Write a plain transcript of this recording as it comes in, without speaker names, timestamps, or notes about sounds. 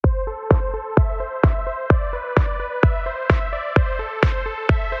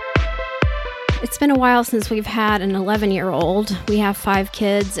It's been a while since we've had an 11-year-old. We have 5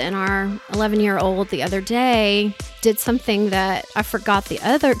 kids, and our 11-year-old the other day did something that I forgot the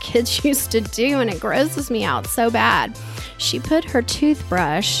other kids used to do, and it grosses me out so bad. She put her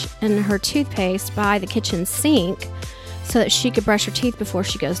toothbrush and her toothpaste by the kitchen sink so that she could brush her teeth before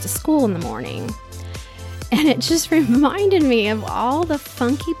she goes to school in the morning. And it just reminded me of all the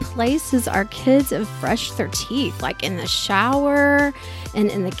funky places our kids have brushed their teeth, like in the shower and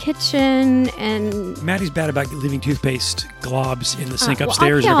in the kitchen. And Maddie's bad about leaving toothpaste globs in the sink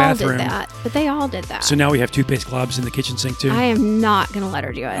upstairs in the bathroom. They all did that, but they all did that. So now we have toothpaste globs in the kitchen sink too? I am not going to let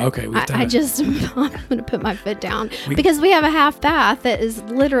her do it. Okay. I'm going to put my foot down. Because we have a half bath that is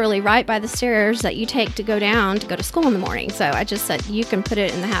literally right by the stairs that you take to go down to go to school in the morning. So I just said you can put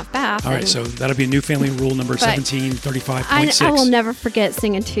it in the half bath. All right, so that'll be a new family rule number 1735.6. I will never forget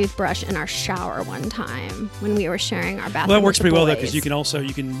seeing a toothbrush in our shower one time when we were sharing our bathroom. Well, that works pretty well though, because you can also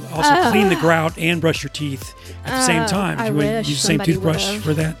clean the grout and brush your teeth at the same time. I you wish use the same toothbrush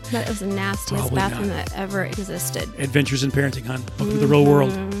for that? That was the nastiest bathroom that ever existed. Adventures in parenting, hon. Welcome to the real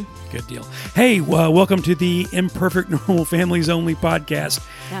world. Good deal. Hey, welcome to the Imperfect Normal Families Only podcast.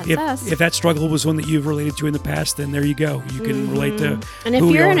 That's us. If that struggle was one that you've related to in the past, then there you go. You can relate to And if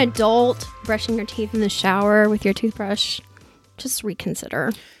you're an adult brushing your teeth in the shower with your toothbrush, just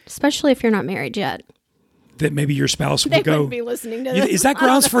reconsider, especially if you're not married yet. That maybe your spouse would they go. Wouldn't be listening to this. Is that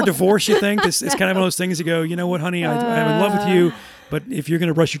grounds for divorce, you think? It's kind of one of those things you go, you know what, honey, I'm in love with you, but if you're going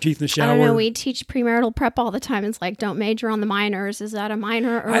to brush your teeth in the shower. I don't know. We teach premarital prep all the time. It's like, don't major on the minors. Is that a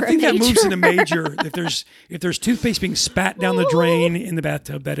minor or a major? I think that moves into major. If there's toothpaste being spat down the drain in the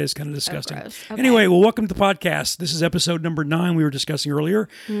bathtub, that is kind of disgusting. Okay. Anyway, well, welcome to the podcast. This is episode number 9 we were discussing earlier.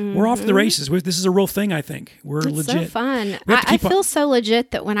 We're off to the races. This is a real thing, I think. It's legit. So fun. I feel so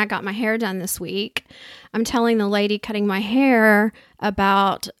legit that when I got my hair done this week, I'm telling the lady cutting my hair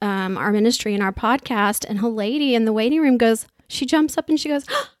about our ministry and our podcast, and a lady in the waiting room she jumps up and she goes,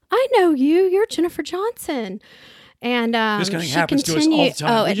 "I know you. You're Jenifer Johnson." And this kind of thing happens to us all the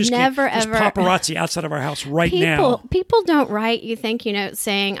time. Oh, it never ever. There's paparazzi outside of our house now. People don't write you thank you notes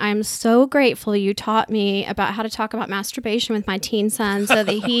saying, "I'm so grateful you taught me about how to talk about masturbation with my teen son so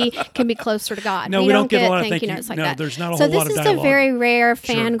that he can be closer to God." No, we don't get a lot of thank you notes like that. There's not a whole lot of dialogue. So this is a very rare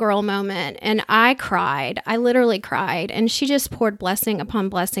fangirl moment, and I cried. I literally cried, and she just poured blessing upon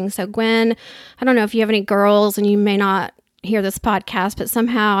blessing. So Gwen, I don't know if you have any girls, and you may not hear this podcast, but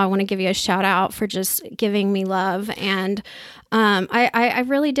somehow I want to give you a shout out for just giving me love. And I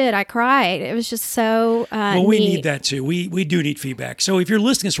really did. I cried. It was just so well, we neat. need that too. We do need feedback. So if you're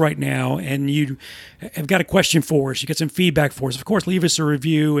listening to us right now and you have got a question for us, you got some feedback for us, of course, leave us a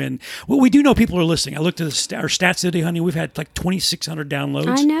review. And we do know people are listening. I looked at our stats today, honey. We've had like 2,600 downloads.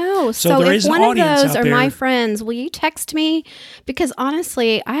 I know. So there if is an one of audience those out are there. my friends, will you text me? Because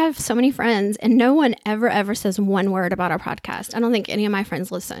honestly, I have so many friends, and no one ever says one word about our podcast. I don't think any of my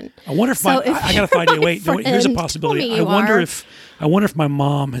friends listen. I wonder if I got to find you. Wait, here's a possibility. I wonder if my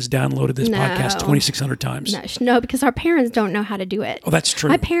mom has downloaded this podcast 2,600 times. No, because our parents don't know how to do it. Oh, that's true.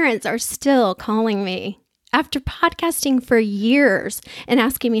 My parents are still calling me after podcasting for years and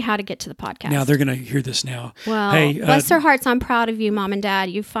asking me how to get to the podcast. Now they're going to hear this now. Well, hey, bless their hearts. I'm proud of you, Mom and Dad.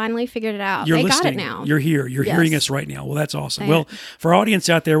 You finally figured it out. You're they listening. got it now. You're here. You're hearing us right now. Well, that's awesome. Well, for our audience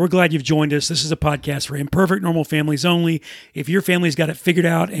out there, we're glad you've joined us. This is a podcast for imperfect normal families only. If your family's got it figured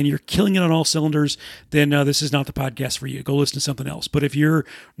out and you're killing it on all cylinders, then this is not the podcast for you. Go listen to something else. But if you're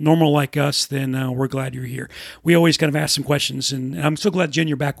normal like us, then we're glad you're here. We always kind of ask some questions, and I'm so glad, Jen,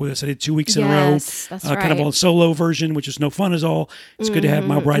 you're back with us. I did 2 weeks in a row. That's right. Kind of on a solo version, which is no fun at all. It's good to have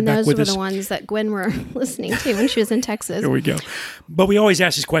my bride back with us. Those were the ones that Gwen were listening to when she was in Texas. There we go. But we always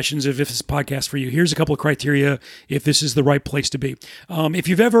ask these questions if this is a podcast for you. Here's a couple of criteria if this is the right place to be. If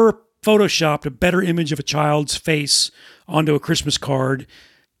you've ever photoshopped a better image of a child's face onto a Christmas card,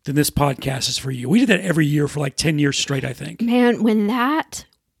 then this podcast is for you. We did that every year for like 10 years straight, I think. Man, when that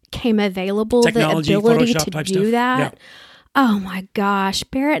came available, technology, the ability Photoshop to type do stuff. that. Yeah. Oh my gosh.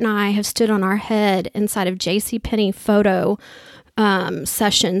 Barrett and I have stood on our head inside of JCPenney photo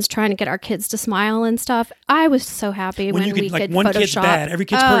sessions trying to get our kids to smile and stuff. I was so happy when we could one Photoshop. kid's bad. Every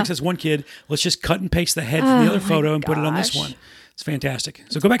kid's perfect says one kid. Let's just cut and paste the head from the other photo and put it on this one. It's fantastic.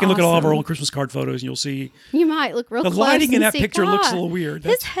 So go back and look at all of our old Christmas card photos, and you'll see. You might look real the close. The lighting in and that see, picture God, looks a little weird.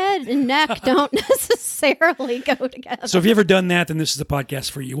 His head and neck don't necessarily go together. So if you've ever done that, then this is the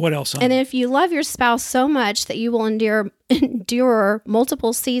podcast for you. What else? And if you love your spouse so much that you will endure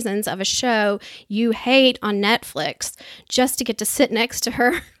multiple seasons of a show you hate on Netflix just to get to sit next to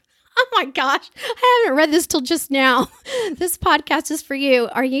her, Oh my gosh. I haven't read this till just now. This podcast is for you.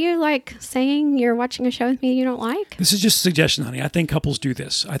 Are you like saying you're watching a show with me you don't like? This is just a suggestion, honey. I think couples do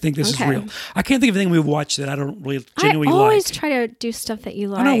this. I think this is real. I can't think of anything we've watched that I don't really genuinely like. I always try to do stuff that you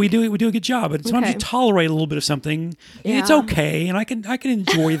like. I know we do a good job, but sometimes you tolerate a little bit of something. Yeah. It's okay, and I can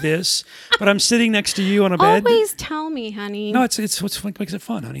enjoy this. But I'm sitting next to you on a bed. Always tell me, honey. No, it's what makes it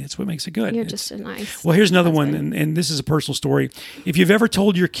fun, honey. It's what makes it good. You're just a nice. Well, here's another one, and this is a personal story. If you've ever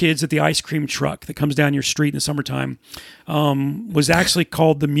told your kids that the ice cream truck that comes down your street in the summertime was actually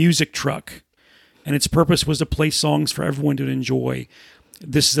called the music truck, and its purpose was to play songs for everyone to enjoy,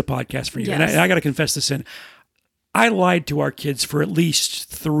 this is a podcast for you. Yes. And I got to confess this in. I lied to our kids for at least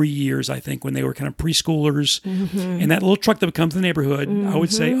 3 years, I think, when they were kind of preschoolers. Mm-hmm. And that little truck that would come to the neighborhood, I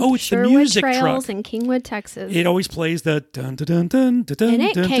would say, oh, it's Sherwood the music Trails truck. in Kingwood, Texas. It always plays the dun-dun-dun-dun-dun-dun. And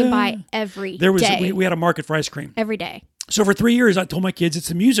it came by every day. We had a market for ice cream. Every day. So for 3 years, I told my kids it's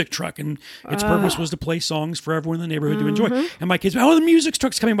a music truck, and its purpose was to play songs for everyone in the neighborhood to enjoy. And my kids, the music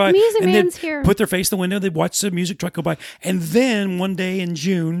truck's coming by. Music and man's here. Put their face in the window, they'd watch the music truck go by. And then one day in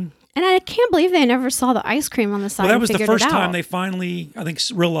June... And I can't believe they never saw the ice cream on the side. Well, that was the first time they finally, I think,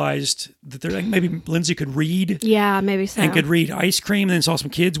 realized that maybe Lindsay could read. Yeah, maybe so. And could read ice cream, and then saw some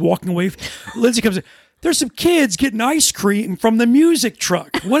kids walking away. Lindsay comes in. There's some kids getting ice cream from the music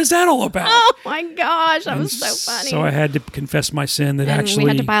truck. What is that all about? Oh my gosh, that was so funny. So I had to confess my sin that we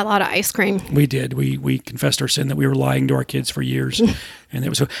had to buy a lot of ice cream. We did. We confessed our sin that we were lying to our kids for years. And it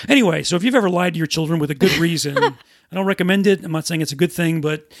was so. Anyway, so if you've ever lied to your children with a good reason, I don't recommend it. I'm not saying it's a good thing,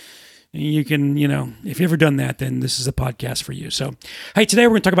 but you can, if you've ever done that, then this is a podcast for you. So, hey, today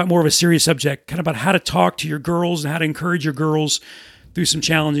we're going to talk about more of a serious subject, kind of about how to talk to your girls and how to encourage your girls through some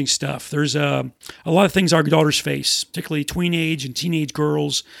challenging stuff. There's a lot of things our daughters face, particularly tween-age and teenage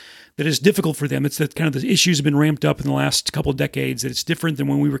girls, that is difficult for them. It's that kind of the issues have been ramped up in the last couple of decades, that it's different than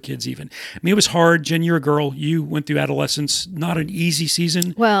when we were kids even. I mean, it was hard. Jen, you're a girl. You went through adolescence. Not an easy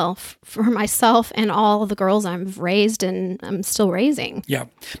season. Well, for myself and all the girls I've raised and I'm still raising. Yeah.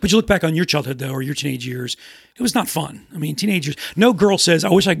 But you look back on your childhood, though, or your teenage years, it was not fun. I mean, teenagers, no girl says, I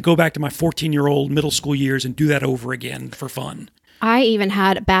wish I could go back to my 14-year-old middle school years and do that over again for fun. I even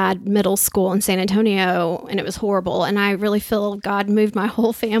had a bad middle school in San Antonio, and it was horrible. And I really feel God moved my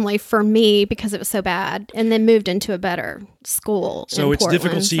whole family for me because it was so bad, and then moved into a better school. So it's a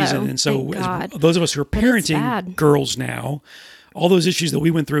difficult season. And so as those of us who are parenting girls now, all those issues that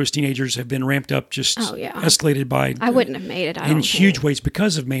we went through as teenagers have been ramped up, escalated by... I wouldn't have made it, in huge ways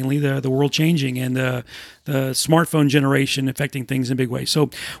because of mainly the world changing and the smartphone generation affecting things in big ways. So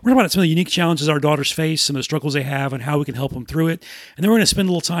we're talking about some of the unique challenges our daughters face, some of the struggles they have, and how we can help them through it. And then we're going to spend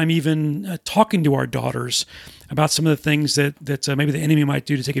a little time even talking to our daughters about some of the things that maybe the enemy might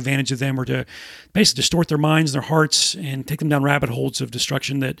do to take advantage of them, or to basically distort their minds and their hearts and take them down rabbit holes of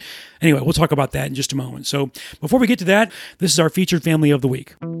destruction. Anyway, we'll talk about that in just a moment. So before we get to that, this is our featured family of the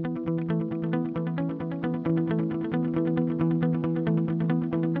week.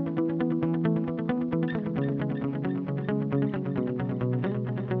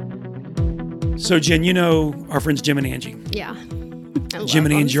 So Jen, our friends Jim and Angie. Yeah. Jim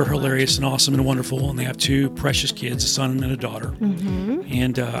and Angie are hilarious and awesome and wonderful, and they have two precious kids, a son and a daughter. Mm-hmm.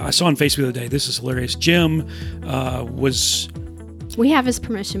 And I saw on Facebook the other day, this is hilarious. Jim was... We have his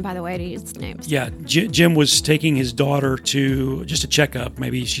permission, by the way, to use his names. Yeah, Jim was taking his daughter to just a checkup.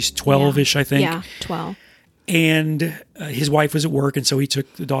 Maybe she's 12-ish, I think. Yeah, 12. And his wife was at work, and so he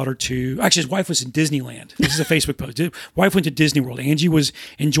took the daughter to... Actually, his wife was in Disneyland. This is a Facebook post. His wife went to Disney World. Angie was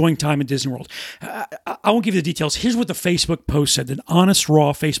enjoying time at Disney World. I won't give you the details. Here's what the Facebook post said. An honest,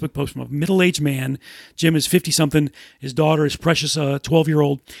 raw Facebook post from a middle-aged man. Jim is 50-something. His daughter is precious,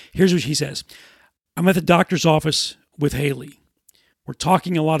 12-year-old. Here's what he says. I'm at the doctor's office with Haley. We're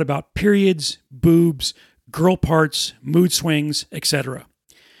talking a lot about periods, boobs, girl parts, mood swings, etc.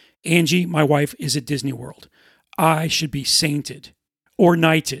 Angie, my wife, is at Disney World. I should be sainted or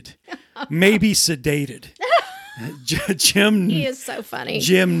knighted, maybe sedated. Jim, he is so funny.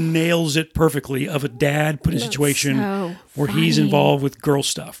 Jim nails it perfectly of a dad put in a situation where he's involved with girl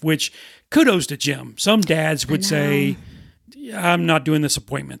stuff, which kudos to Jim. Some dads would say, I'm not doing this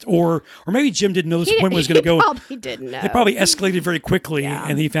appointment. Or maybe Jim didn't know this appointment was going to go. He probably didn't know. It probably escalated very quickly,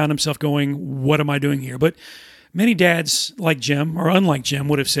 and he found himself going, what am I doing here? But many dads, like Jim, or unlike Jim,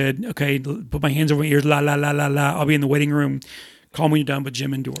 would have said, okay, put my hands over my ears, la, la, la, la, la. I'll be in the waiting room. Call me when you're done, but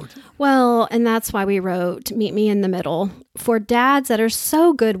Jim endured. Well, and that's why we wrote Meet Me in the Middle. For dads that are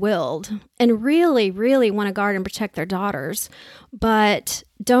so good-willed and really, really want to guard and protect their daughters, but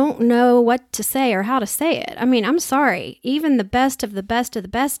don't know what to say or how to say it. I mean, I'm sorry. Even the best of the best of the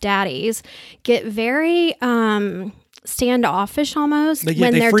best daddies get very standoffish almost they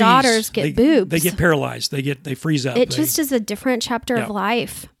when their freeze. daughters get boobs. They get paralyzed. They freeze up. It just is a different chapter of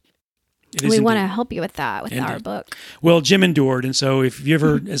life. We want to help you with that with our book. Well, Jim endured. And so if you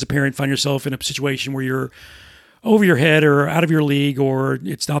ever, as a parent, find yourself in a situation where you're over your head or out of your league, or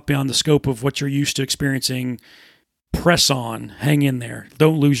it's not beyond the scope of what you're used to experiencing, press on, hang in there.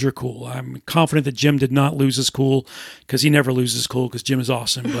 Don't lose your cool. I'm confident that Jim did not lose his cool, because he never loses cool, because Jim is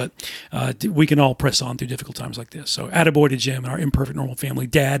awesome. But we can all press on through difficult times like this. So attaboy to Jim, our imperfect normal family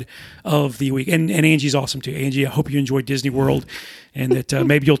dad of the week. And Angie's awesome too. Angie, I hope you enjoyed Disney World, and that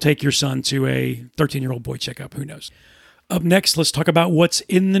maybe you'll take your son to a 13-year-old boy checkup. Who knows? Up next, let's talk about what's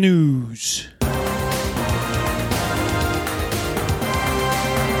in the news.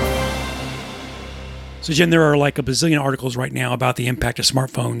 So, Jen, there are like a bazillion articles right now about the impact of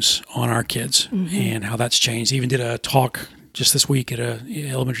smartphones on our kids and how that's changed. I even did a talk just this week at an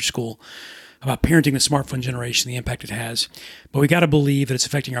elementary school about parenting the smartphone generation, the impact it has. But we got to believe that it's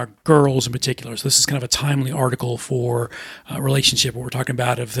affecting our girls in particular. So this is kind of a timely article for a relationship, what we're talking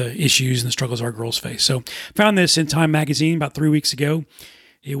about, of the issues and the struggles our girls face. So found this in Time Magazine about 3 weeks ago.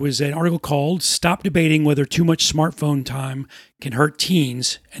 It was an article called "Stop Debating Whether Too Much Smartphone Time Can Hurt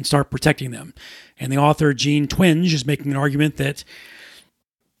Teens and Start Protecting Them." And the author, Jean Twenge, is making an argument that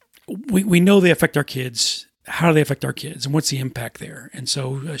we know they affect our kids. How do they affect our kids, and what's the impact there? And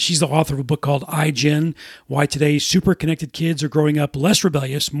so she's the author of a book called iGen, Why Today's Super Connected Kids Are Growing Up Less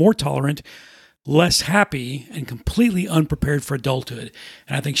Rebellious, More Tolerant, Less Happy, and Completely Unprepared for Adulthood.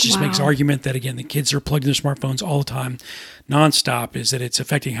 And I think she just makes an argument that, again, the kids are plugged in their smartphones all the time, nonstop, is that it's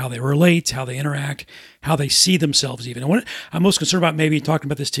affecting how they relate, how they interact, how they see themselves even. And what I'm most concerned about, maybe talking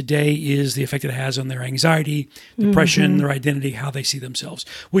about this today, is the effect it has on their anxiety, depression, their identity, how they see themselves,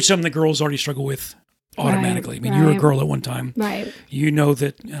 which some of the girls already struggle with automatically. I mean, you were a girl at one time. Right. You know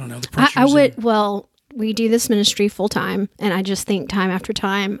that, I don't know, the pressures. I would, well, we do this ministry full time, and I just think time after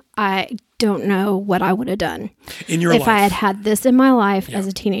time, I don't know what I would have done in your life if I had had this in my life as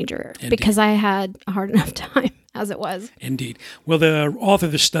a teenager, because I had a hard enough time as it was. Indeed. Well, the author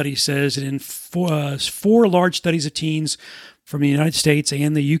of the study says that in four large studies of teens from the United States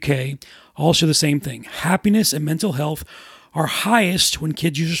and the UK all show the same thing. Happiness and mental health are highest when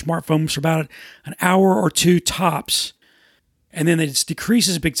kids use their smartphones for about an hour or two tops. And then it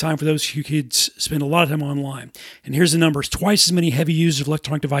decreases big time for those who kids spend a lot of time online. And here's the numbers. Twice as many heavy users of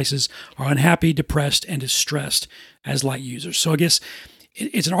electronic devices are unhappy, depressed, and distressed as light users. So I guess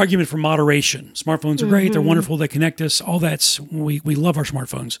it's an argument for moderation. Smartphones are great. They're wonderful. They connect us. All that's, we love our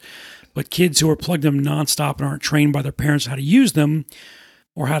smartphones. But kids who are plugged them nonstop and aren't trained by their parents how to use them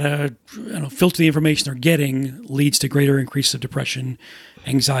or how to filter the information they're getting leads to greater increase of depression,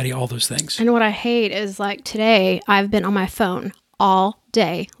 anxiety, all those things. And what I hate is, like, today I've been on my phone all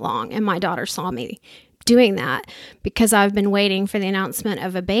day long, and my daughter saw me doing that because I've been waiting for the announcement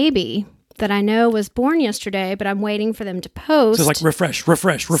of a baby that I know was born yesterday, but I'm waiting for them to post. So it's like refresh,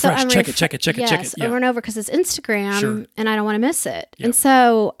 check it. Yes, over and over, because it's Instagram and I don't want to miss it. Yep. And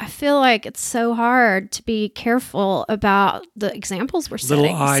so I feel like it's so hard to be careful about the examples we're setting.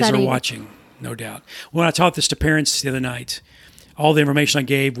 Little eyes are watching, no doubt. When I taught this to parents the other night, all the information I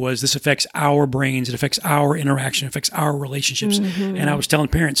gave was this affects our brains, it affects our interaction, it affects our relationships. And I was telling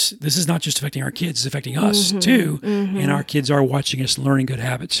parents, this is not just affecting our kids, it's affecting us too. And our kids are watching us, learning good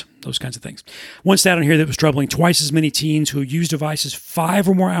habits, those kinds of things. One stat on here that was troubling: twice as many teens who use devices 5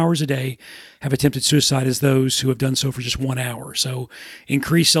 or more hours a day have attempted suicide as those who have done so for just 1 hour. So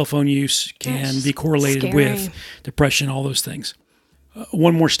increased cell phone use can be correlated with depression, all those things.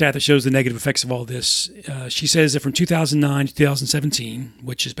 One more stat that shows the negative effects of all this. She says that from 2009 to 2017,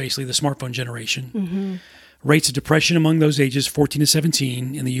 which is basically the smartphone generation, rates of depression among those ages 14 to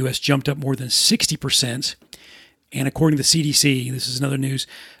 17 in the U.S. jumped up more than 60%. And according to the CDC, this is another news,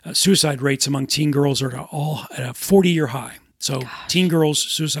 suicide rates among teen girls are all at a 40-year high. So teen girls'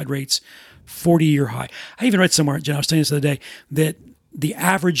 suicide rates, 40-year high. I even read somewhere, Jen, I was telling you this the other day, that the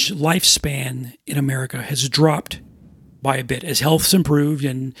average lifespan in America has dropped by a bit as health's improved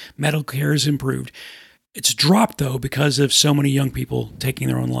and medical care has improved. It's dropped, though, because of so many young people taking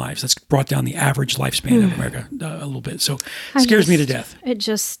their own lives. That's brought down the average lifespan of America a little bit. So it scares me to death.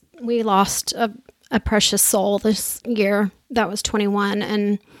 We lost a precious soul this year that was 21,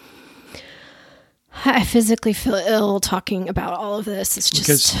 and I physically feel ill talking about all of this. It's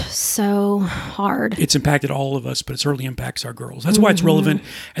just so hard. It's impacted all of us, but it certainly impacts our girls. That's why it's relevant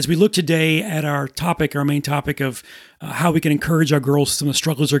as we look today at our topic, our main topic of how we can encourage our girls, some of the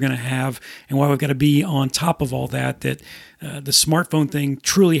struggles they're going to have, and why we've got to be on top of all that, that the smartphone thing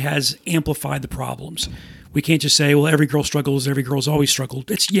truly has amplified the problems. We can't just say, well, every girl struggles, every girl's always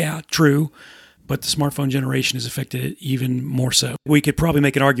struggled. It's, true. but the smartphone generation has affected it even more so. We could probably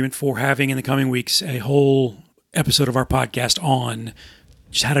make an argument for having in the coming weeks a whole episode of our podcast on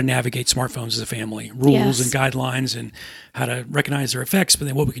just how to navigate smartphones as a family, rules and guidelines, and how to recognize their effects, but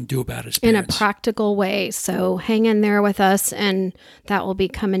then what we can do about it as parents. In a practical way. So hang in there with us, and that will be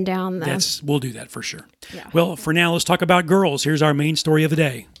coming down. We'll do that for sure. Yeah. Well, for now, let's talk about girls. Here's our main story of the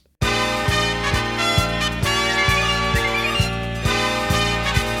day.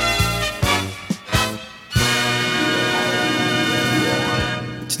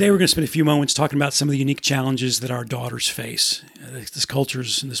 Today, we're going to spend a few moments talking about some of the unique challenges that our daughters face. This culture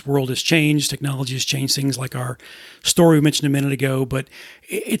and this world has changed. Technology has changed things like our story we mentioned a minute ago, but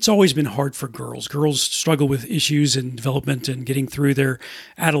it's always been hard for girls. Girls struggle with issues and development, and getting through their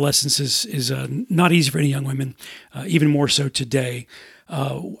adolescence is not easy for any young women, even more so today.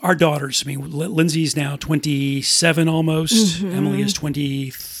 Our daughters, Lindsay's now 27 almost. Emily is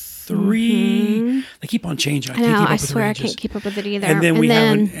 23. They keep on changing. I swear I can't keep up with it either. And then we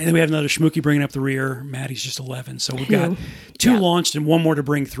have another schmookie bringing up the rear. Maddie's just 11. So we've got two launched and one more to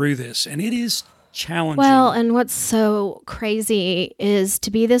bring through this. And it is challenging. Well, and what's so crazy is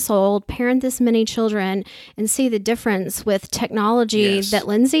to be this old, parent this many children, and see the difference with technology that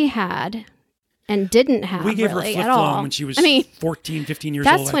Lindsay had and didn't have we gave really her a at flip all. phone when she was 14, 15 years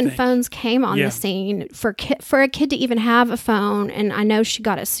old. That's when phones came on the scene for a kid to even have a phone. And I know she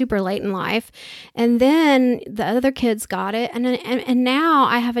got it super late in life. And then the other kids got it. And now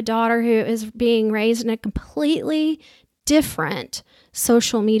I have a daughter who is being raised in a completely different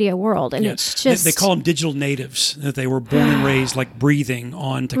social media world. And it's just... They call them digital natives, that they were born and raised like breathing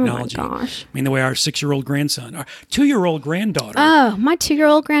on technology. Oh my gosh. The way our 6-year-old grandson, our 2-year-old granddaughter. Oh, my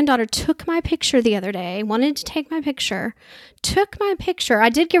 2-year-old granddaughter took my picture the other day, wanted to take my picture, took my picture. I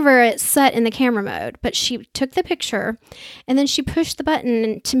did give her it set in the camera mode, but she took the picture and then she pushed the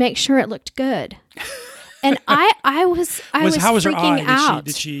button to make sure it looked good. And I was how was her freaking eye? out.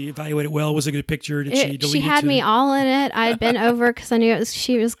 Did she evaluate it well? Was it a good picture? Did she delete it? She had me all in it. I had been over because I knew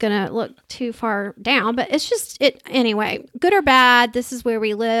she was going to look too far down. But it's just, anyway, good or bad, this is where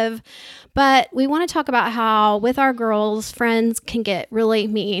we live. But we want to talk about how with our girls, friends can get really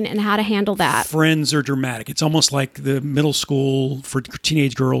mean and how to handle that. Friends are dramatic. It's almost like the middle school for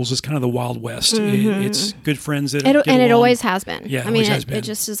teenage girls is kind of the Wild West. It's good friends that it always has been. Yeah, it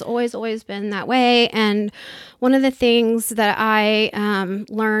just has always been that way. And one of the things that I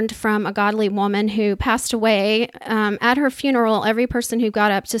learned from a godly woman who passed away at her funeral, every person who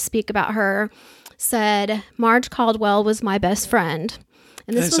got up to speak about her said, Marge Caldwell was my best friend.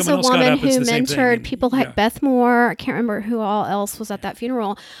 And this was a woman who mentored people like Beth Moore. I can't remember who all else was at that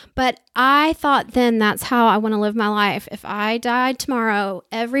funeral. But I thought then that's how I want to live my life. If I died tomorrow,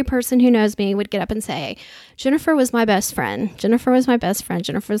 every person who knows me would get up and say, Jenifer was my best friend. Jenifer was my best friend.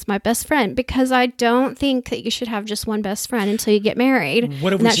 Jenifer was my best friend. Because I don't think that you should have just one best friend until you get married.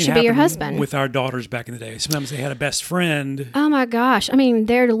 What have and we that seen should be your husband. With our daughters back in the day? Sometimes they had a best friend. Oh my gosh.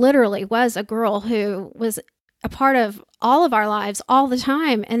 There literally was a girl who was a part of all of our lives all the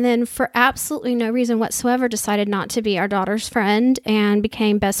time, and then for absolutely no reason whatsoever decided not to be our daughter's friend and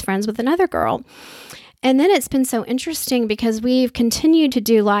became best friends with another girl. And then it's been so interesting because we've continued to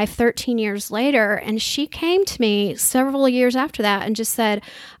do life 13 years later, and she came to me several years after that and just said,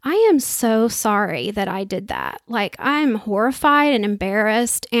 I am so sorry that I did that. Like, I'm horrified and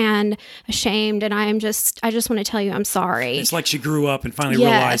embarrassed and ashamed, and I just want to tell you I'm sorry. It's like she grew up and finally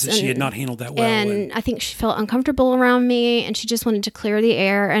realized that she had not handled that well. And I think she felt uncomfortable around me, and she just wanted to clear the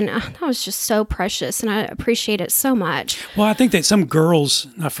air, and that was just so precious, and I appreciate it so much. Well, I think that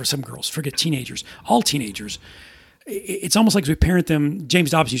forget teenagers, all teenagers, it's almost like as we parent them,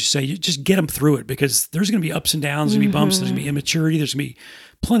 James Dobson used to say, you just get them through it, because there's going to be ups and downs, there's going to be bumps, there's going to be immaturity, there's going to be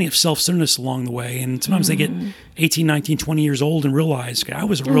plenty of self-centeredness along the way. And sometimes they get 18, 19, 20 years old and realize, I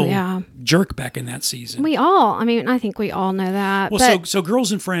was a real jerk back in that season. I think we all know that. Well, so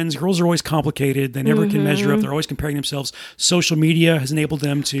girls and friends, girls are always complicated. They never can measure up. They're always comparing themselves. Social media has enabled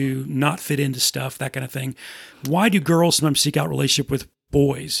them to not fit into stuff, that kind of thing. Why do girls sometimes seek out relationship with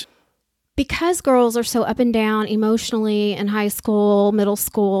boys? Because girls are so up and down emotionally in high school, middle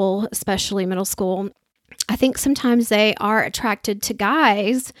school, especially middle school, I think sometimes they are attracted to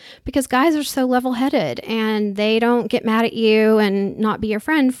guys because guys are so level-headed and they don't get mad at you and not be your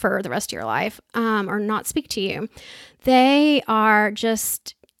friend for the rest of your life or not speak to you. They are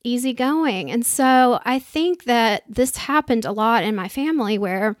just easygoing. And so I think that this happened a lot in my family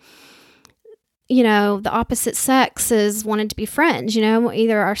where the opposite sexes wanted to be friends.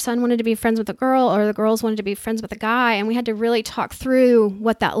 Either our son wanted to be friends with a girl or the girls wanted to be friends with a guy. And we had to really talk through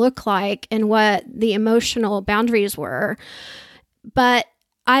what that looked like and what the emotional boundaries were. But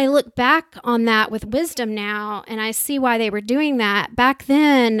I look back on that with wisdom now, and I see why they were doing that. Back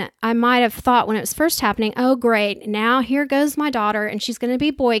then, I might have thought when it was first happening, oh, great, now here goes my daughter, and she's going to be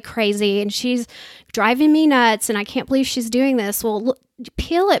boy crazy, and she's driving me nuts, and I can't believe she's doing this. Well, look,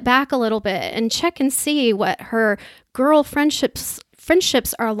 peel it back a little bit and check and see what her girl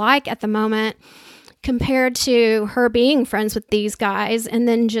friendships are like at the moment compared to her being friends with these guys, and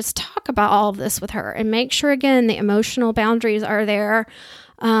then just talk about all of this with her and make sure, again, the emotional boundaries are there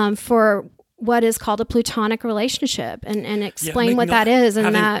for what is called a platonic relationship, and explain what that is.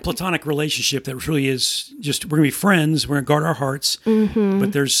 And that platonic relationship that really is just, we're going to be friends, we're going to guard our hearts,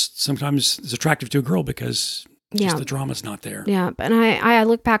 but sometimes it's attractive to a girl because just the drama's not there. Yeah, and I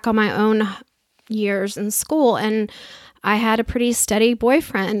look back on my own years in school, and I had a pretty steady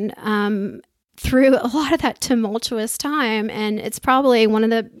boyfriend through a lot of that tumultuous time, and it's probably one of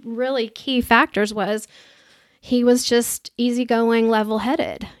the really key factors was he was just easygoing,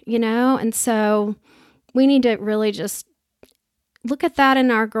 level-headed, and so we need to really just look at that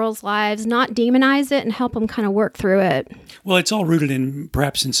in our girls' lives, not demonize it, and help them kind of work through it. Well, it's all rooted in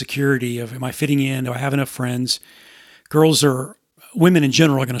perhaps insecurity of, am I fitting in? Do I have enough friends? Women in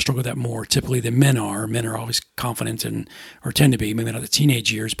general are going to struggle with that more typically than men are. Men are always confident or tend to be, maybe not the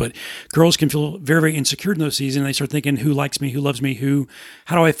teenage years, but girls can feel very, very insecure in those seasons. They start thinking, who likes me? Who loves me?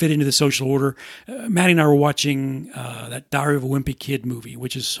 How do I fit into the social order? Maddie and I were watching that Diary of a Wimpy Kid movie,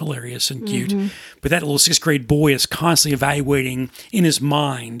 which is hilarious and cute. But that little 6th grade boy is constantly evaluating in his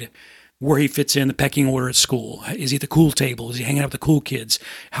mind where he fits in the pecking order at school. Is he at the cool table? Is he hanging out with the cool kids?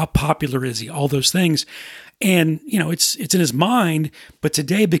 How popular is he? All those things. And, it's in his mind, but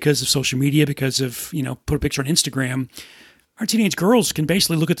today, because of social media, because of, put a picture on Instagram, our teenage girls can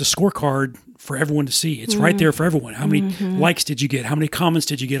basically look at the scorecard for everyone to see. It's right there for everyone. How many likes did you get? How many comments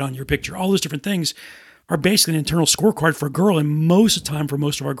did you get on your picture? All those different things are basically an internal scorecard for a girl. And most of the time, for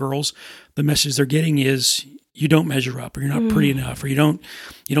most of our girls, the message they're getting is, you don't measure up, or you're not pretty enough, or you don't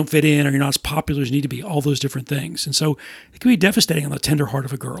fit in, or you're not as popular as you need to be, all those different things. And so it can be devastating on the tender heart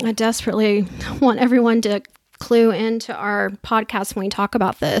of a girl. I desperately want everyone to clue into our podcast when we talk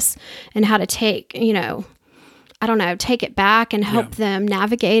about this and how to take, take it back and help them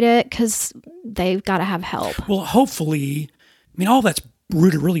navigate it, because they've got to have help. Well, hopefully, all that's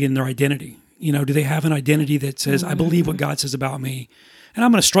rooted really in their identity. Do they have an identity that says, I believe what God says about me? And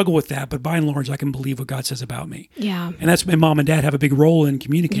I'm going to struggle with that, but by and large, I can believe what God says about me. Yeah. And that's when mom and dad have a big role in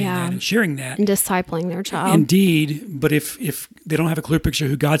communicating that and sharing that. And discipling their child. Indeed. But if they don't have a clear picture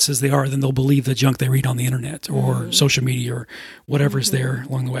of who God says they are, then they'll believe the junk they read on the internet or social media or whatever is there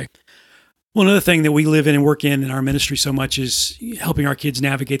along the way. Well, another thing that we live in and work in our ministry so much is helping our kids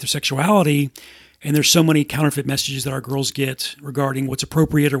navigate their sexuality. And there's so many counterfeit messages that our girls get regarding what's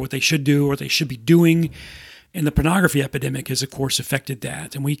appropriate or what they should do or what they should be doing. And the pornography epidemic has, of course, affected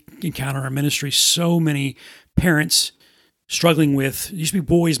that. And we encounter in our ministry so many parents struggling with, it used to be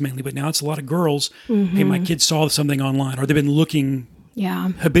boys mainly, but now it's a lot of girls. Hey, my kid saw something online, or they've been looking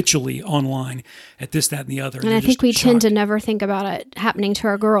habitually online at this, that, and the other. And I think we tend to never think about it happening to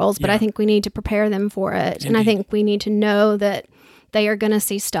our girls, but I think we need to prepare them for it. Indeed. And I think we need to know that they are going to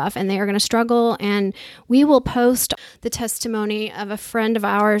see stuff and they are going to struggle. And we will post the testimony of a friend of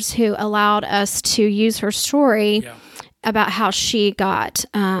ours who allowed us to use her story about how she got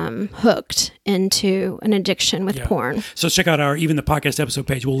hooked into an addiction with porn. So check out even the podcast episode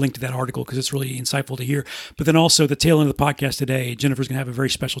page. We'll link to that article because it's really insightful to hear. But then also the tail end of the podcast today, Jenifer's going to have a very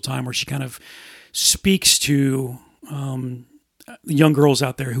special time where she kind of speaks to young girls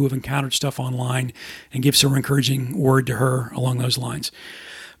out there who have encountered stuff online and gives her encouraging word to her along those lines.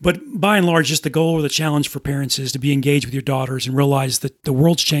 But by and large, just the goal or the challenge for parents is to be engaged with your daughters and realize that the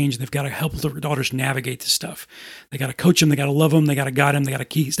world's changed and they've got to help their daughters navigate this stuff. They got to coach them, they got to love them, they got to guide them, they got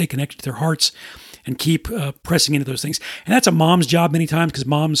to stay connected to their hearts and keep pressing into those things. And that's a mom's job many times because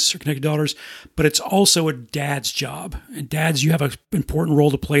moms are connected to daughters, but it's also a dad's job. And dads, you have an important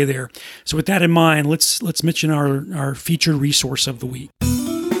role to play there. So with that in mind, let's mention our featured resource of the week.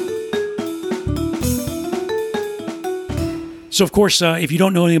 So, of course, if you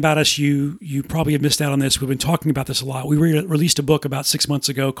don't know anything about us, you probably have missed out on this. We've been talking about this a lot. We released a book about 6 months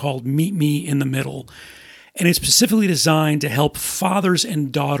ago called Meet Me in the Middle. And it's specifically designed to help fathers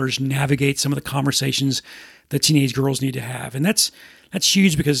and daughters navigate some of the conversations that teenage girls need to have. And that's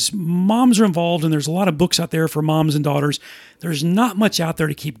huge because moms are involved and there's a lot of books out there for moms and daughters. There's not much out there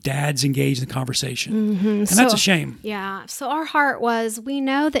to keep dads engaged in the conversation. And that's a shame. Yeah. So our heart was, we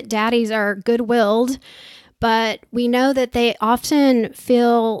know that daddies are good-willed, but we know that they often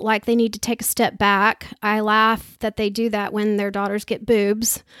feel like they need to take a step back. I laugh that they do that when their daughters get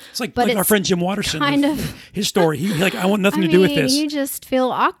boobs. It's like our friend Jim Watterson, kind of his story. He like, I want nothing to do with this. You just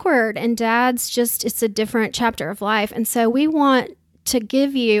feel awkward, and dads it's a different chapter of life. And so we want to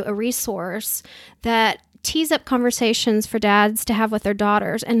give you a resource that tease up conversations for dads to have with their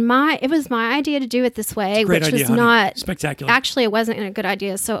daughters. And it was my idea to do it this way, which was honey. Not spectacular. Actually, it wasn't a good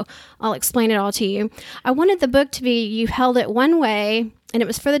idea. So I'll explain it all to you. I wanted the book to be, you held it one way and it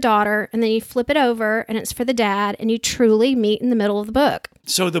was for the daughter, and then you flip it over and it's for the dad, and you truly meet in the middle of the book.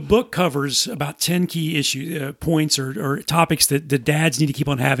 So the book covers about 10 key issue points or topics that the dads need to keep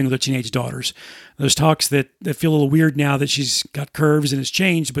on having with their teenage daughters. Those talks that feel a little weird now that she's got curves and has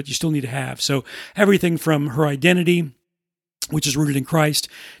changed, but you still need to have. So everything from her identity, which is rooted in Christ,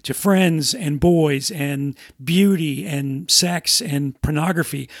 to friends and boys and beauty and sex and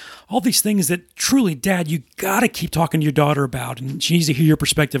pornography, all these things that truly, Dad, you got to keep talking to your daughter about, and she needs to hear your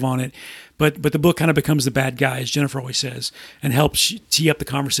perspective on it. But the book kind of becomes the bad guy, as Jenifer always says, and helps tee up the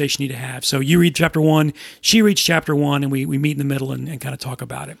conversation you need to have. So you read chapter 1, she reads chapter 1, and we meet in the middle and kind of talk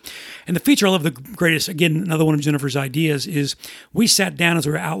about it. And the feature I love the greatest, again, another one of Jenifer's ideas, is we sat down as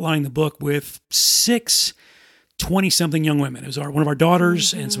we were outlining the book with 6 20-something young women. It was one of our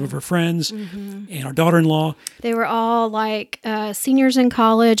daughters and some of her friends and our daughter-in-law. They were all like seniors in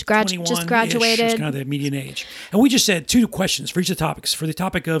college, just graduated. It's kind of the median age. And we just said 2 questions for each of the topics. For the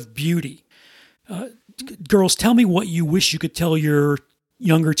topic of beauty, girls, tell me what you wish you could tell your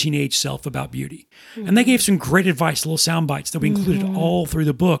younger teenage self about beauty. And they gave some great advice, little sound bites that we included all through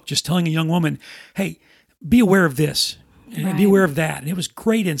the book, just telling a young woman, hey, be aware of this. And be aware of that. And it was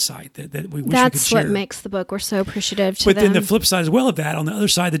great insight that we wish we could share. That's what makes the book. We're so appreciative to them. But then the flip side as well of that, on the other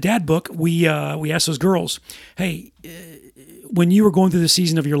side of the dad book, we asked those girls, hey, when you were going through the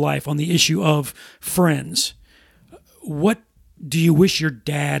season of your life on the issue of friends, what do you wish your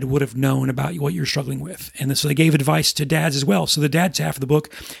dad would have known about what you're struggling with? And so they gave advice to dads as well. So the dad's half of the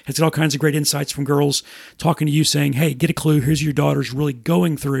book has got all kinds of great insights from girls talking to you saying, hey, get a clue. Here's what your daughter's really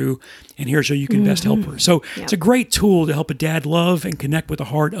going through, and here's how you can best help her. So it's a great tool to help a dad love and connect with the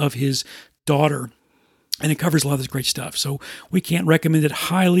heart of his daughter. And it covers a lot of this great stuff. So we can't recommend it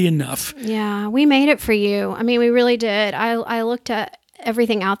highly enough. Yeah, we made it for you. I mean, we really did. I looked at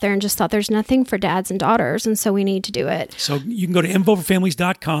everything out there and just thought there's nothing for dads and daughters, and so we need to do it. So you can go to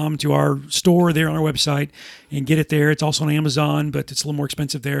infoforfamilies.com to our store there on our website and get it there. It's also on Amazon, but it's a little more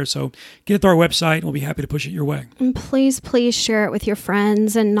expensive there. So get it to our website, and we'll be happy to push it your way. And please share it with your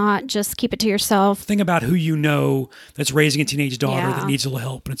friends and not just keep it to yourself. Think about who you know that's raising a teenage daughter that needs a little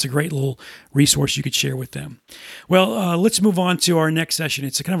help, and it's a great little resource you could share with them. Well, let's move on to our next session.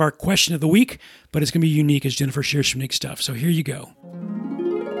 It's kind of our question of the week, but it's going to be unique as Jenifer shares some unique stuff. So here you go.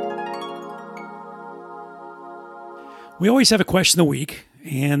 We always have a question of the week,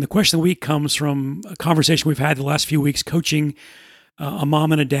 and the question of the week comes from a conversation we've had the last few weeks coaching a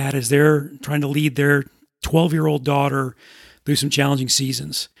mom and a dad as they're trying to lead their 12-year-old daughter through some challenging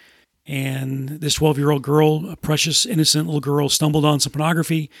seasons. And this 12-year-old girl, a precious, innocent little girl, stumbled on some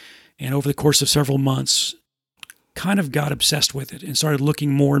pornography, and over the course of several months, kind of got obsessed with it and started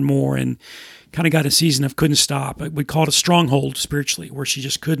looking more and more, and kind of got a season of couldn't stop. We call it a stronghold spiritually, where she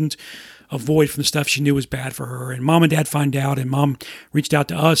just couldn't avoid from the stuff she knew was bad for her. And mom and dad find out, and mom reached out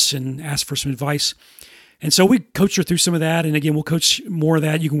to us and asked for some advice. And so we coached her through some of that. And again, we'll coach more of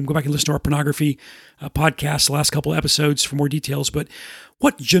that. You can go back and listen to our pornography podcast, the last couple of episodes for more details. But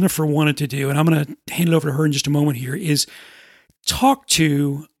what Jenifer wanted to do, and I'm going to hand it over to her in just a moment here, is talk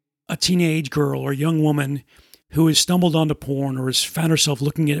to a teenage girl or young woman who has stumbled onto porn or has found herself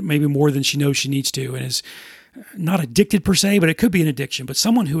looking at it maybe more than she knows she needs to, and is not addicted per se, but it could be an addiction, but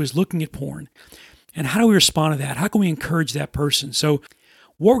someone who is looking at porn. And how do we respond to that? How can we encourage that person? So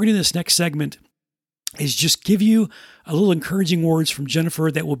what we're going to do in this next segment is just give you a little encouraging words from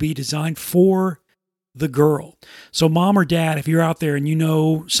Jenifer that will be designed for the girl. So mom or dad, if you're out there and you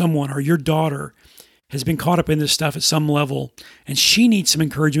know someone or your daughter has been caught up in this stuff at some level, and she needs some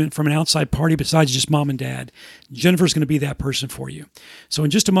encouragement from an outside party besides just mom and dad, Jenifer's going to be that person for you. So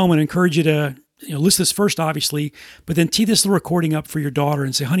in just a moment, I encourage you to listen this first, obviously, but then tee this little recording up for your daughter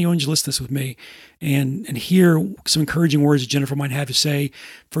and say, honey, why don't you listen to this with me? And hear some encouraging words that Jenifer might have to say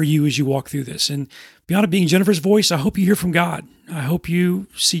for you as you walk through this. And beyond it being Jenifer's voice, I hope you hear from God. I hope you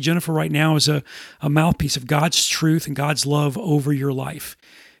see Jenifer right now as a mouthpiece of God's truth and God's love over your life.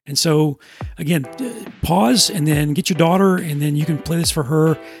 And so, again, pause and then get your daughter, and then you can play this for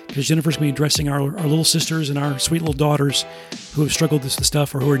her, because Jenifer's going to be addressing our little sisters and our sweet little daughters who have struggled with this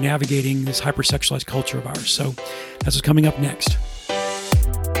stuff or who are navigating this hypersexualized culture of ours. So that's what's coming up next.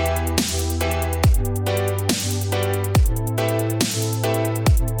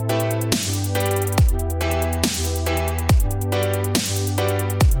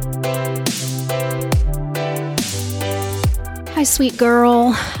 Hi, sweet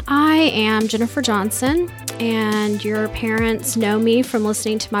girl. I am Jenifer Johnson, and your parents know me from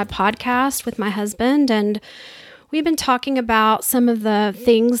listening to my podcast with my husband, and we've been talking about some of the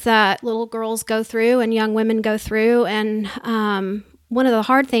things that little girls go through and young women go through, and one of the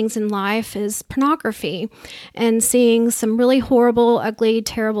hard things in life is pornography and seeing some really horrible, ugly,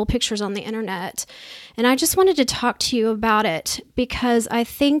 terrible pictures on the internet. And I just wanted to talk to you about it because I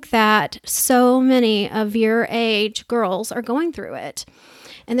think that so many of your age girls are going through it.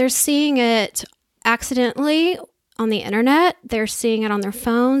 And they're seeing it accidentally on the internet. They're seeing it on their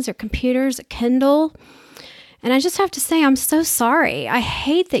phones, their computers, a Kindle. And I just have to say, I'm so sorry. I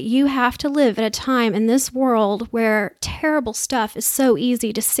hate that you have to live at a time in this world where terrible stuff is so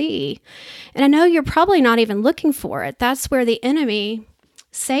easy to see. And I know you're probably not even looking for it. That's where the enemy,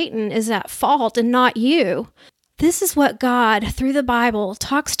 Satan, is at fault and not you. This is what God, through the Bible,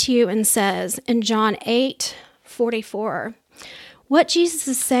 talks to you and says in John 8:44. What Jesus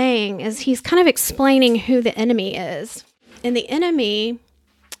is saying is he's kind of explaining who the enemy is. And the enemy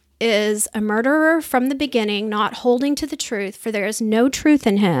is a murderer from the beginning, not holding to the truth, for there is no truth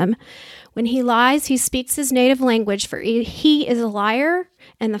in him. When he lies, he speaks his native language, for he is a liar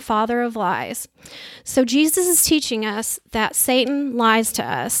and the father of lies. So Jesus is teaching us that Satan lies to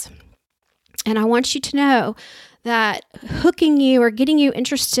us. And I want you to know that hooking you or getting you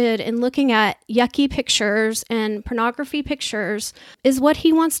interested in looking at yucky pictures and pornography pictures is what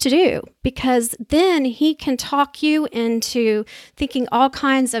he wants to do, because then he can talk you into thinking all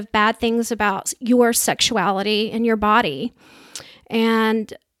kinds of bad things about your sexuality and your body.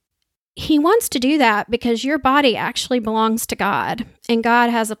 And he wants to do that because your body actually belongs to God, and God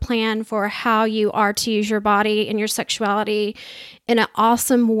has a plan for how you are to use your body and your sexuality in an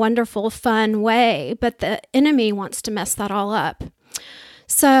awesome, wonderful, fun way. But the enemy wants to mess that all up.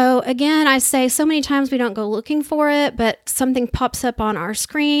 So again, I say so many times we don't go looking for it, but something pops up on our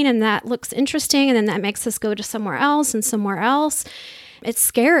screen and that looks interesting, and then that makes us go to somewhere else and somewhere else. It's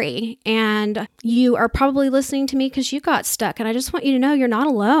scary, and you are probably listening to me because you got stuck, and I just want you to know you're not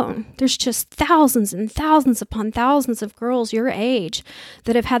alone. There's just thousands and thousands upon thousands of girls your age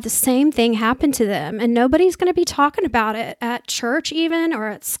that have had the same thing happen to them, and nobody's going to be talking about it at church even or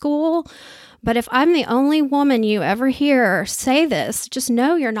at school. But if I'm the only woman you ever hear say this, just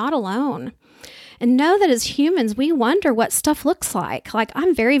know you're not alone. And know that as humans, we wonder what stuff looks like. Like,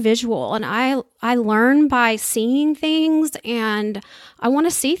 I'm very visual, and I learn by seeing things, and I want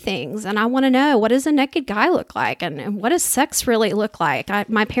to see things, and I want to know, what does a naked guy look like, and what does sex really look like?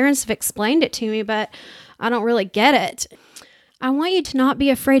 My parents have explained it to me, but I don't really get it. I want you to not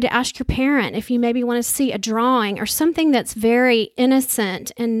be afraid to ask your parent if you maybe want to see a drawing or something that's very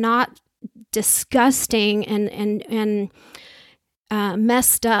innocent and not disgusting and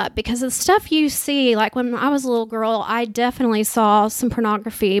messed up, because the stuff you see, like when I was a little girl, I definitely saw some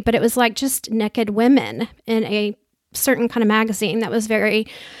pornography, but it was like just naked women in a certain kind of magazine that was very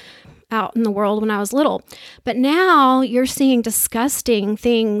out in the world when I was little. But now you're seeing disgusting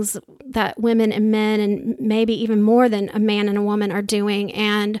things that women and men, and maybe even more than a man and a woman, are doing,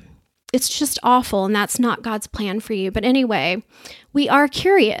 and it's just awful, and that's not God's plan for you. But anyway, we are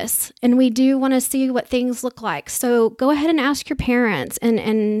curious, and we do want to see what things look like. So go ahead and ask your parents,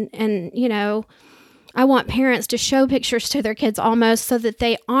 and you know, I want parents to show pictures to their kids almost so that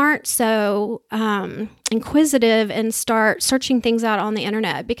they aren't so inquisitive and start searching things out on the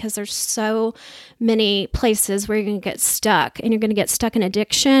internet, because there's so many places where you're going to get stuck, and you're going to get stuck in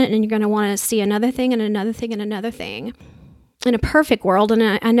addiction, and you're going to want to see another thing and another thing and another thing. In a perfect world,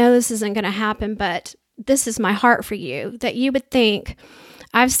 and I know this isn't going to happen, but this is my heart for you, that you would think,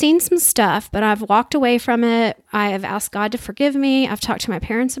 I've seen some stuff, but I've walked away from it. I have asked God to forgive me. I've talked to my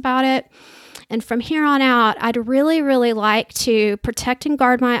parents about it. And from here on out, I'd really, really like to protect and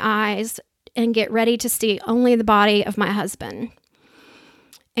guard my eyes and get ready to see only the body of my husband.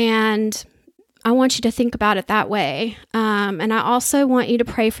 And I want you to think about it that way. And I also want you to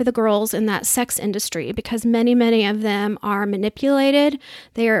pray for the girls in that sex industry, because many, many of them are manipulated.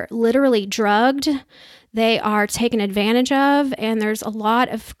 They are literally drugged. They are taken advantage of. And there's a lot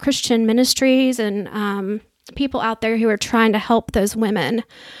of Christian ministries and people out there who are trying to help those women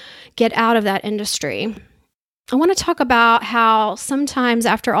get out of that industry. I want to talk about how sometimes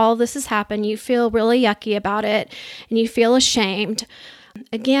after all this has happened, you feel really yucky about it and you feel ashamed.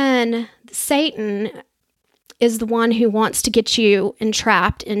 Again, Satan is the one who wants to get you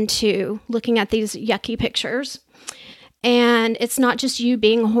entrapped into looking at these yucky pictures. And it's not just you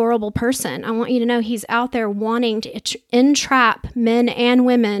being a horrible person. I want you to know he's out there wanting to entrap men and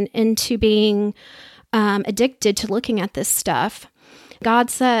women into being addicted to looking at this stuff. God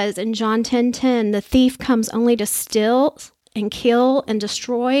says in John 10:10, the thief comes only to steal and kill and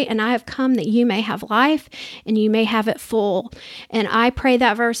destroy, and I have come that you may have life and you may have it full. And I pray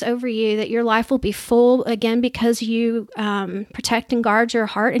that verse over you, that your life will be full again because you protect and guard your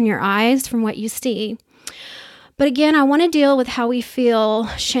heart and your eyes from what you see. But again, I want to deal with how we feel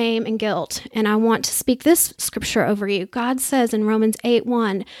shame and guilt. And I want to speak this scripture over you. God says in Romans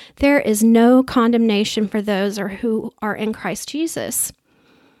 8:1, there is no condemnation for those who are in Christ Jesus.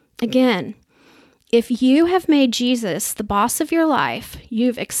 Again, if you have made Jesus the boss of your life,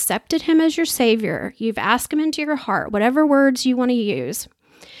 you've accepted him as your Savior, you've asked him into your heart, whatever words you want to use,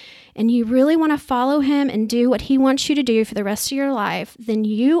 and you really want to follow him and do what he wants you to do for the rest of your life, then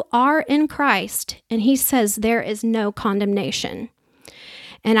you are in Christ, and he says there is no condemnation.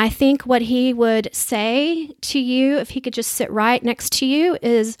 And I think what he would say to you, if he could just sit right next to you,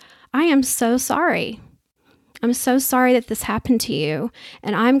 is, I am so sorry. I'm so sorry that this happened to you,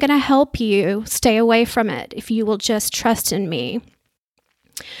 and I'm going to help you stay away from it if you will just trust in me.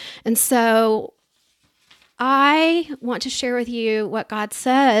 And so I want to share with you what God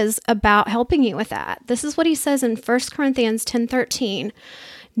says about helping you with that. This is what he says in 1 Corinthians 10:13.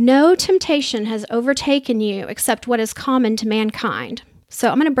 No temptation has overtaken you except what is common to mankind. So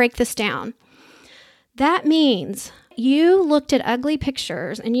I'm going to break this down. That means you looked at ugly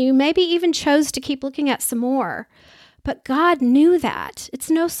pictures and you maybe even chose to keep looking at some more. But God knew that. It's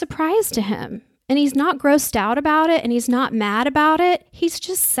no surprise to him. And he's not grossed out about it and he's not mad about it. He's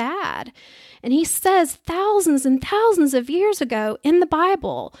just sad. And he says thousands and thousands of years ago in the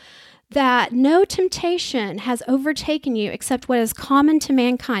Bible that no temptation has overtaken you except what is common to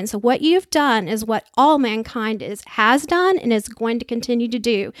mankind. So what you've done is what all mankind has done and is going to continue to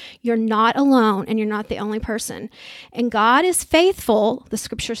do. You're not alone and you're not the only person. And God is faithful, the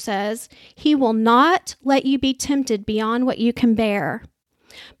scripture says. He will not let you be tempted beyond what you can bear.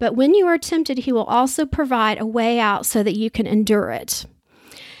 But when you are tempted, he will also provide a way out so that you can endure it.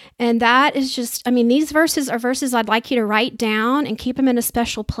 And that is just, these verses are verses I'd like you to write down and keep them in a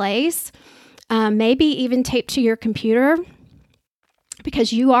special place, maybe even tape to your computer,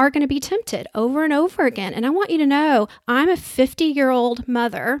 because you are going to be tempted over and over again. And I want you to know, I'm a 50-year-old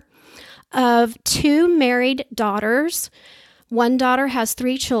mother of 2 married daughters. One daughter has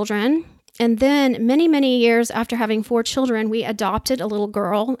 3 children. And then many, many years after having 4 children, we adopted a little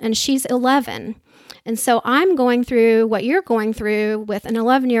girl, and she's 11. And so I'm going through what you're going through with an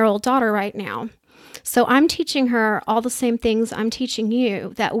 11-year-old daughter right now. So I'm teaching her all the same things I'm teaching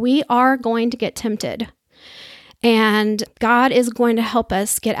you, that we are going to get tempted. And God is going to help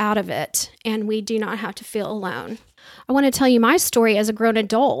us get out of it, and we do not have to feel alone. I want to tell you my story as a grown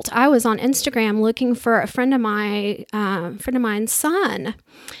adult. I was on Instagram looking for a friend of mine's son,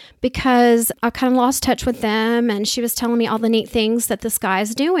 because I kind of lost touch with them, and she was telling me all the neat things that this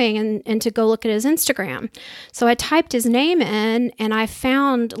guy's doing and to go look at his Instagram. So I typed his name in and I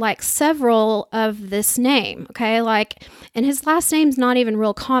found like several of this name, okay? And his last name's not even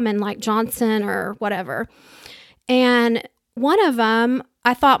real common, like Johnson or whatever. And one of them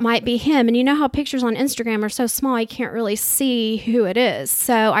I thought might be him. And you know how pictures on Instagram are so small, you can't really see who it is.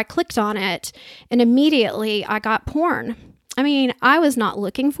 So I clicked on it and immediately I got porn. I was not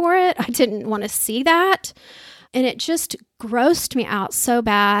looking for it. I didn't want to see that. And it just grossed me out so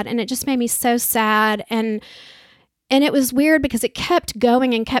bad. And it just made me so sad. And it was weird because it kept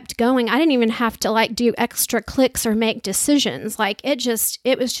going and kept going. I didn't even have to do extra clicks or make decisions.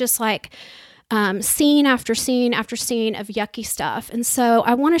 It was just scene after scene after scene of yucky stuff. And so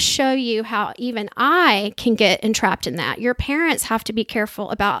I want to show you how even I can get entrapped in that. Your parents have to be careful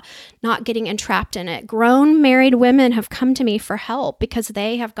about not getting entrapped in it. Grown married women have come to me for help because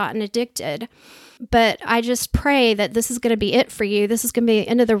they have gotten addicted. But I just pray that this is going to be it for you. This is going to be the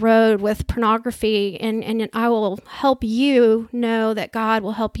end of the road with pornography, and I will help you know that God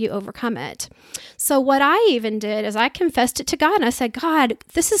will help you overcome it. So what I even did is I confessed it to God, and I said, God,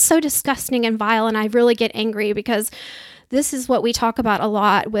 this is so disgusting and vile, and I really get angry because this is what we talk about a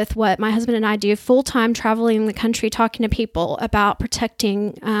lot with what my husband and I do, full-time traveling the country, talking to people about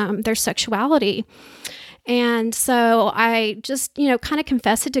protecting their sexuality. And so I just, kind of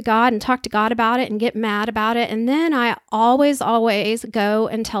confess it to God and talk to God about it and get mad about it. And then I always go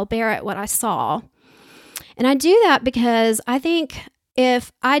and tell Barrett what I saw. And I do that because I think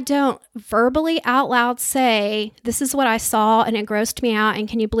if I don't verbally out loud say, this is what I saw and it grossed me out, and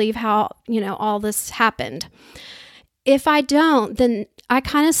can you believe how, all this happened? If I don't, then I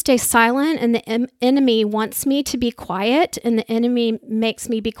kind of stay silent, and the enemy wants me to be quiet, and the enemy makes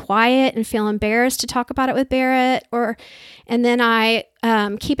me be quiet and feel embarrassed to talk about it with Barrett, and then I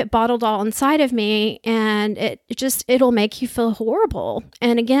keep it bottled all inside of me, and it'll make you feel horrible.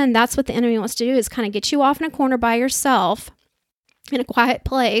 And again, that's what the enemy wants to do, is kind of get you off in a corner by yourself in a quiet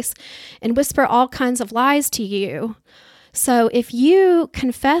place and whisper all kinds of lies to you. So if you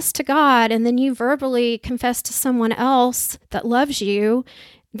confess to God and then you verbally confess to someone else that loves you,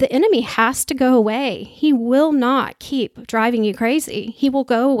 the enemy has to go away. He will not keep driving you crazy. He will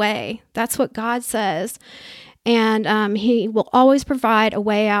go away. That's what God says. And he will always provide a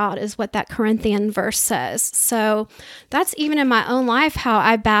way out, is what that Corinthian verse says. So that's even in my own life how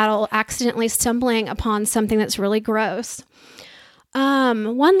I battle accidentally stumbling upon something that's really gross.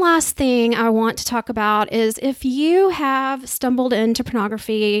 One last thing I want to talk about is if you have stumbled into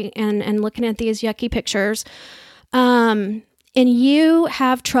pornography and looking at these yucky pictures, and you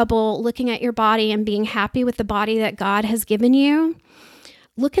have trouble looking at your body and being happy with the body that God has given you,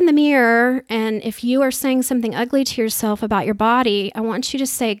 look in the mirror, and if you are saying something ugly to yourself about your body, I want you to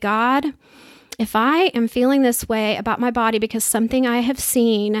say, God, if I am feeling this way about my body because something I have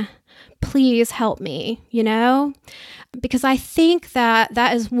seen, please help me, because I think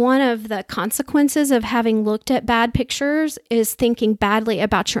that is one of the consequences of having looked at bad pictures, is thinking badly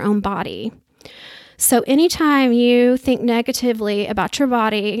about your own body. So anytime you think negatively about your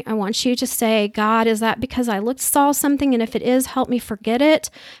body, I want you to say, God, is that because I saw something? And if it is, help me forget it.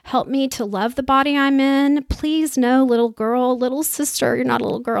 Help me to love the body I'm in. Please know, little girl, little sister, you're not a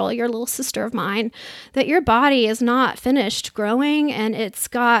little girl, you're a little sister of mine, that your body is not finished growing and it's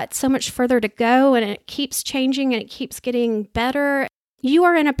got so much further to go and it keeps changing and it keeps getting better. You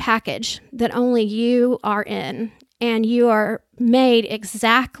are in a package that only you are in. And you are made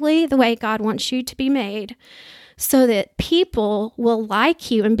exactly the way God wants you to be made, so that people will like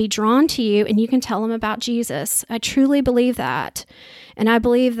you and be drawn to you and you can tell them about Jesus. I truly believe that. And I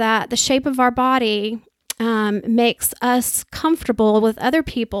believe that the shape of our body makes us comfortable with other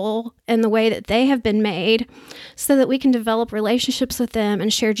people in the way that they have been made, so that we can develop relationships with them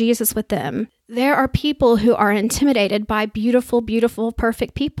and share Jesus with them. There are people who are intimidated by beautiful, beautiful,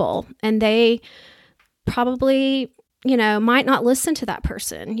 perfect people, and they probably, might not listen to that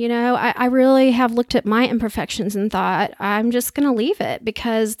person. I really have looked at my imperfections and thought, I'm just going to leave it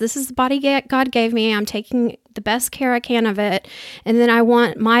because this is the body God gave me. I'm taking the best care I can of it. And then I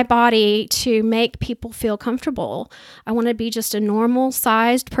want my body to make people feel comfortable. I want to be just a normal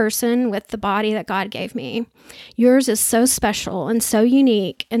sized person with the body that God gave me. Yours is so special and so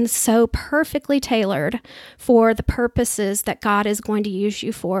unique and so perfectly tailored for the purposes that God is going to use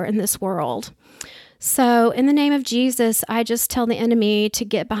you for in this world. So in the name of Jesus, I just tell the enemy to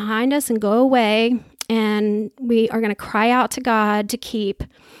get behind us and go away. And we are going to cry out to God to keep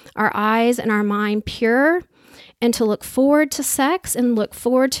our eyes and our mind pure and to look forward to sex and look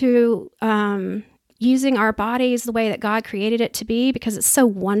forward to using our bodies the way that God created it to be, because it's so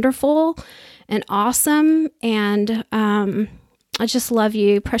wonderful and awesome. And I just love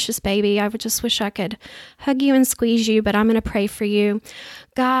you, precious baby. I would just wish I could hug you and squeeze you, but I'm going to pray for you.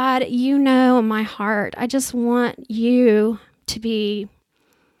 God, you know my heart. I just want you to be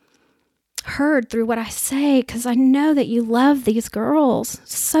heard through what I say, because I know that you love these girls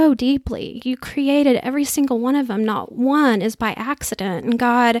so deeply. You created every single one of them. Not one is by accident. And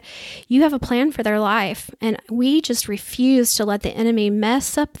God, you have a plan for their life. And we just refuse to let the enemy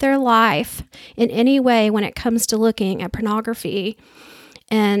mess up their life in any way when it comes to looking at pornography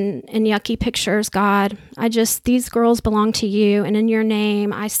and yucky pictures. God, these girls belong to you. And in your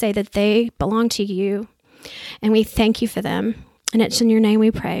name, I say that they belong to you. And we thank you for them. And it's in your name we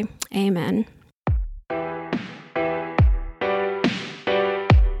pray. Amen.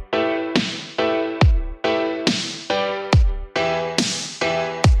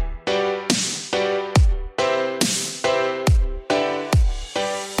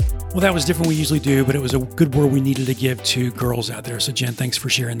 Well, that was different than we usually do, but it was a good word we needed to give to girls out there. So, Jen, thanks for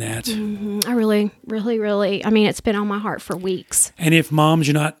sharing that. Mm-hmm. I really, it's been on my heart for weeks. And if moms,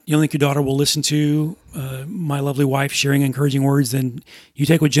 you don't think your daughter will listen to my lovely wife sharing encouraging words, then you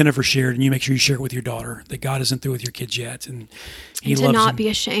take what Jenifer shared and you make sure you share it with your daughter, that God isn't through with your kids yet. And He loves them. To not be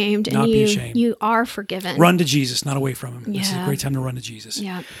ashamed. Not be ashamed. You are forgiven. Run to Jesus, not away from Him. Yeah. This is a great time to run to Jesus.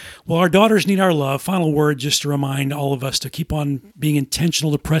 Yeah. Well, our daughters need our love. Final word, just to remind all of us to keep on being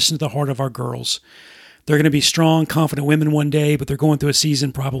intentional to press into the heart of our girls. They're going to be strong, confident women one day, but they're going through a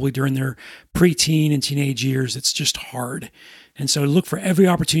season probably during their preteen and teenage years. It's just hard. And so look for every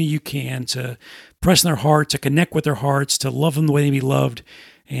opportunity you can to press in their heart, to connect with their hearts, to love them the way they be loved,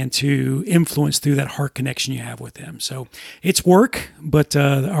 and to influence through that heart connection you have with them. So it's work, but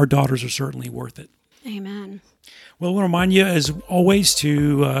our daughters are certainly worth it. Amen. Well, I want to remind you, as always,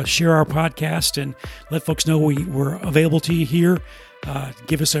 to share our podcast and let folks know we're available to you here.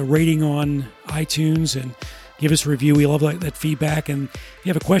 Give us a rating on iTunes and give us a review. We love that feedback. And if you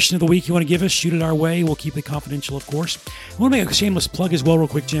have a question of the week you want to give us, shoot it our way. We'll keep it confidential, of course. I want to make a shameless plug as well real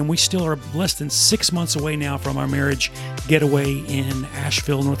quick, Jim. We still are less than 6 months away now from our marriage getaway in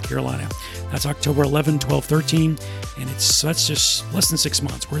Asheville, North Carolina. That's October 11, 12, 13. And that's just less than 6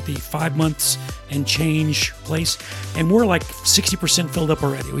 months. We're at the 5 months and change place. And we're like 60% filled up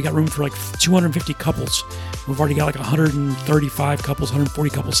already. We got room for like 250 couples. We've already got like 135 couples, 140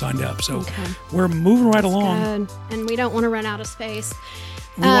 couples signed up. So we're moving right along. Good. And we don't want to run out of space.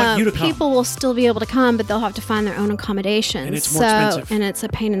 We want you to come. People will still be able to come, but they'll have to find their own accommodations. And it's more expensive. And it's a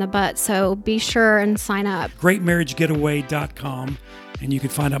pain in the butt. So be sure and sign up. GreatMarriageGetaway.com. And you can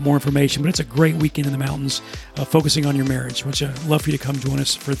find out more information. But it's a great weekend in the mountains focusing on your marriage, which I'd love for you to come join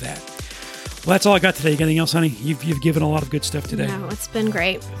us for that. Well, that's all I got today. You got anything else, honey? You've given a lot of good stuff today. No, it's been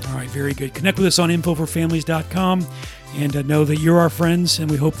great. All right, very good. Connect with us on infoforfamilies.com and know that you're our friends, and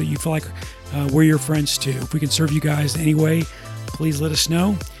we hope that you feel like we're your friends too. If we can serve you guys in any way, please let us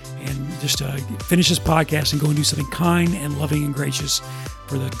know. And just finish this podcast and go and do something kind and loving and gracious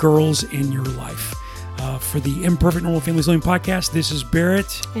for the girls in your life. For the Imperfect Normal Families Living podcast, this is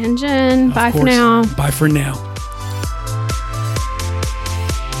Barrett. And Jen. Bye for now. Bye for now.